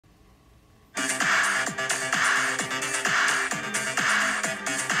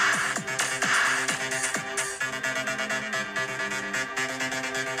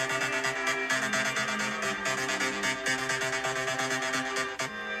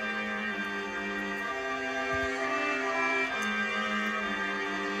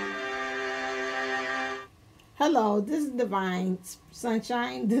Hello, this is Divine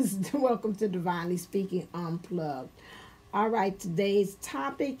Sunshine. This is welcome to Divinely Speaking Unplugged. All right, today's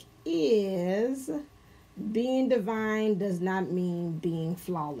topic is being divine does not mean being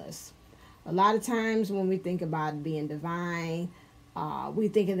flawless. A lot of times when we think about being divine, we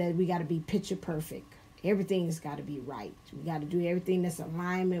think that we got to be picture perfect. Everything's got to be right. We got to do everything that's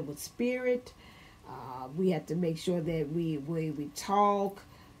alignment with spirit. We have to make sure that we talk,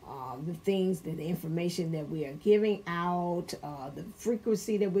 the things, that the information that we are giving out, the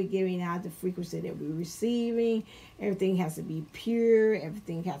frequency that we're giving out, the frequency that we're receiving. Everything has to be pure.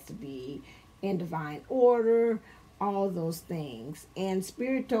 Everything has to be in divine order. All those things. And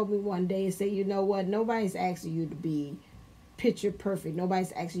Spirit told me one day, say, you know what? Nobody's asking you to be picture perfect.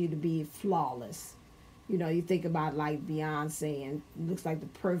 Nobody's asking you to be flawless. You know, you think about like Beyonce, and it looks like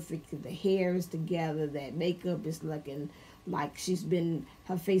the perfect, the hair is together, that makeup is looking like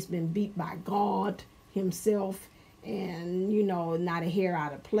her face been beat by God himself, and you know, not a hair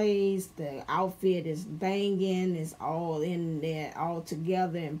out of place. The outfit is banging, it's all in there, all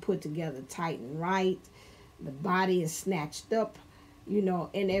together and put together tight and right. The body is snatched up, you know,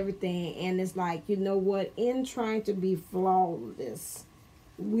 and everything. And it's like, you know what, in trying to be flawless,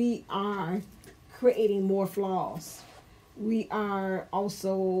 we are creating more flaws. We are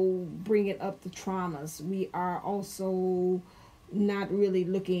also bringing up the traumas. We are also not really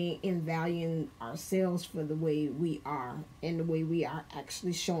looking and valuing ourselves for the way we are and the way we are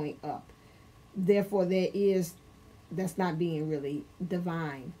actually showing up. Therefore, that's not being really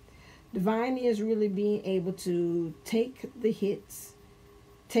divine. Divine is really being able to take the hits,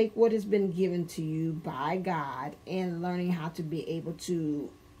 take what has been given to you by God, and learning how to be able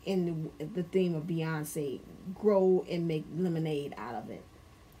to, in the theme of Beyonce, grow and make lemonade out of it.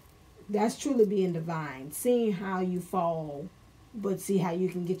 That's truly being divine. Seeing how you fall, but see how you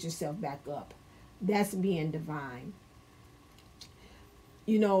can get yourself back up. That's being divine.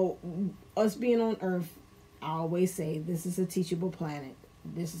 You know, us being on earth, I always say this is a teachable planet.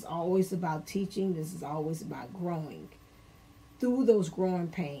 This is always about teaching. This is always about growing. Through those growing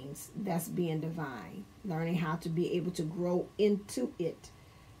pains, that's being divine. Learning how to be able to grow into it.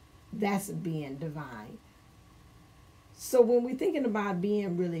 That's being divine. So when we're thinking about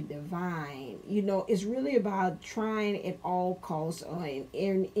being really divine, you know, it's really about trying at all costs, or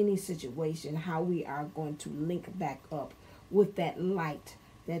in any situation, how we are going to link back up with that light,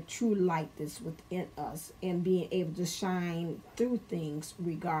 that true light that's within us, and being able to shine through things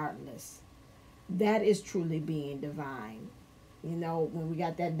regardless. That is truly being divine. You know, when we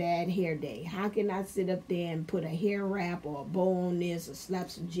got that bad hair day, how can I sit up there and put a hair wrap or a bow on this, or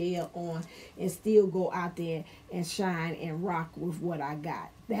slap some gel on, and still go out there and shine and rock with what I got?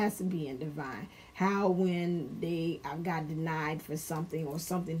 That's being divine. How when I got denied for something, or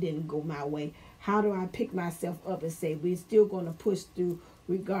something didn't go my way, how do I pick myself up and say, we're still going to push through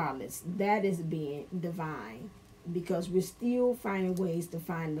regardless? That is being divine, because we're still finding ways to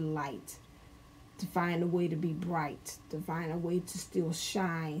find the light, to find a way to be bright, to find a way to still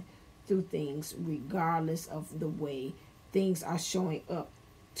shine through things regardless of the way things are showing up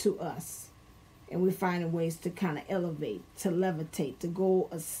to us. And we're finding ways to kind of elevate, to levitate, to go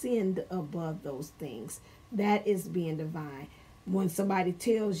ascend above those things. That is being divine. When somebody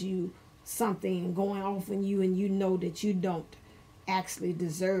tells you something going off on you, and you know that you don't actually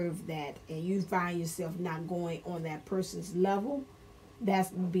deserve that, and you find yourself not going on that person's level,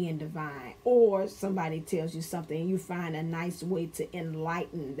 that's being divine. Or somebody tells you something and you find a nice way to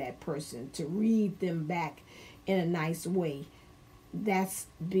enlighten that person, to read them back in a nice way. That's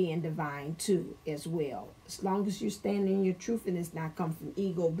being divine too, as well. As long as you're standing in your truth and it's not come from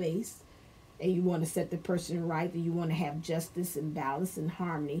ego based, and you want to set the person right, and you want to have justice and balance and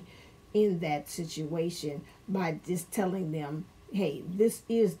harmony in that situation by just telling them, hey, this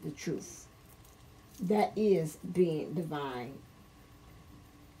is the truth. That is being divine.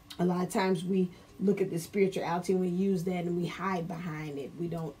 A lot of times we look at the spirituality and we use that and we hide behind it. We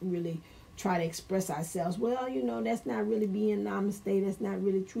don't really try to express ourselves. Well, you know, that's not really being namaste. That's not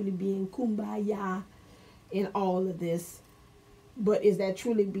really truly being kumbaya in all of this. But is that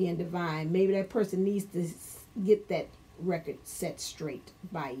truly being divine? Maybe that person needs to get that record set straight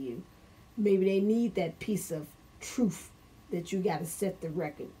by you. Maybe they need that piece of truth that you got to set the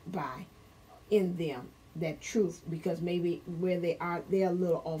record by in them. That truth, because maybe where they're a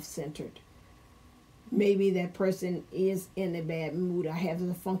little off-centered. Maybe that person is in a bad mood or has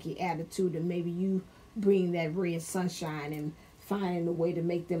a funky attitude, and maybe you bring that ray of sunshine and finding a way to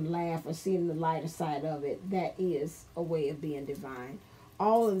make them laugh or seeing the lighter side of it. That is a way of being divine.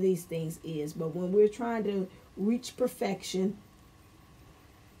 All of these things is, but when we're trying to reach perfection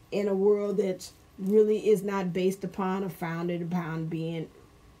in a world that's really is not based upon or founded upon being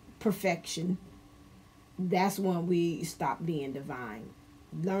perfection, that's when we stop being divine.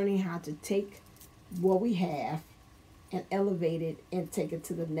 Learning how to take what we have and elevate it and take it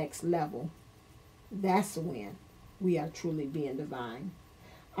to the next level, that's when we are truly being divine.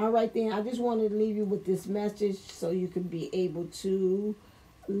 All right, then, I just wanted to leave you with this message so you can be able to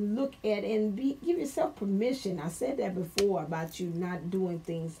look at and give yourself permission. I said that before about you not doing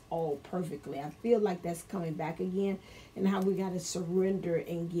things all perfectly. I feel like that's coming back again, and how we got to surrender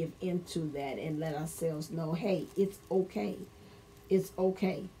and give into that and let ourselves know, hey, it's okay. It's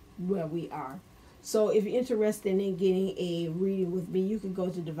okay where we are. So if you're interested in getting a reading with me, you can go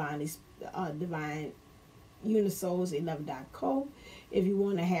to Divine Unisouls11.co. If you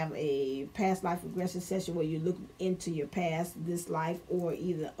want to have a past life regression session where you look into your past, this life, or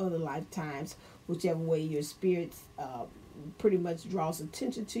either other lifetimes, whichever way your spirit pretty much draws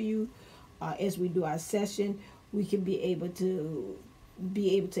attention to you, as we do our session, we can be able to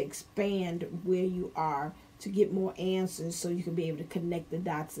expand where you are to get more answers, so you can be able to connect the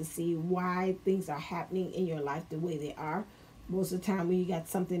dots to see why things are happening in your life the way they are. Most of the time when you got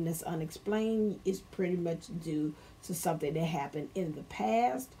something that's unexplained, it's pretty much due to something that happened in the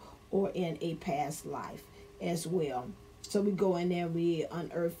past or in a past life as well. So we go in there, we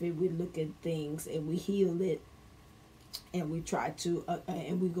unearth it, we look at things, and we heal it, and we try to,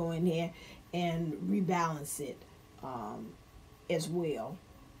 and we go in there and rebalance it as well.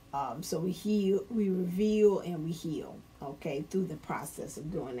 So we heal, we reveal, and we heal, okay, through the process of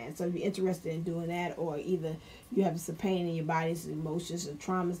doing that. So if you're interested in doing that, or either you have some pain in your body, some emotions or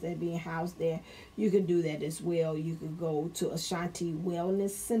traumas that are being housed there, you can do that as well. You can go to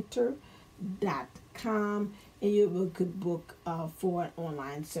AshantiWellnessCenter.com, and you could book for an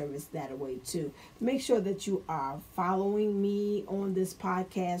online service that way too. Make sure that you are following me on this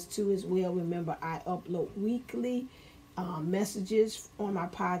podcast too as well. Remember, I upload weekly messages on my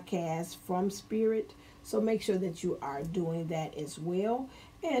podcast from Spirit. So make sure that you are doing that as well.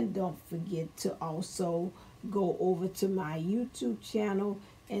 And don't forget to also go over to my YouTube channel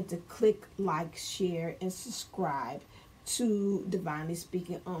and to click like, share, and subscribe to Divinely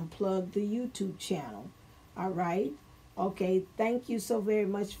Speaking Unplugged, the YouTube channel. All right. Okay. Thank you so very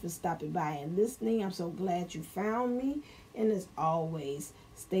much for stopping by and listening. I'm so glad you found me. And as always,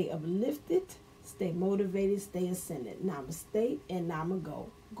 stay uplifted, stay motivated, stay ascended. Namaste and Namago.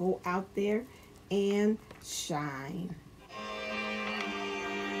 Go out there and shine.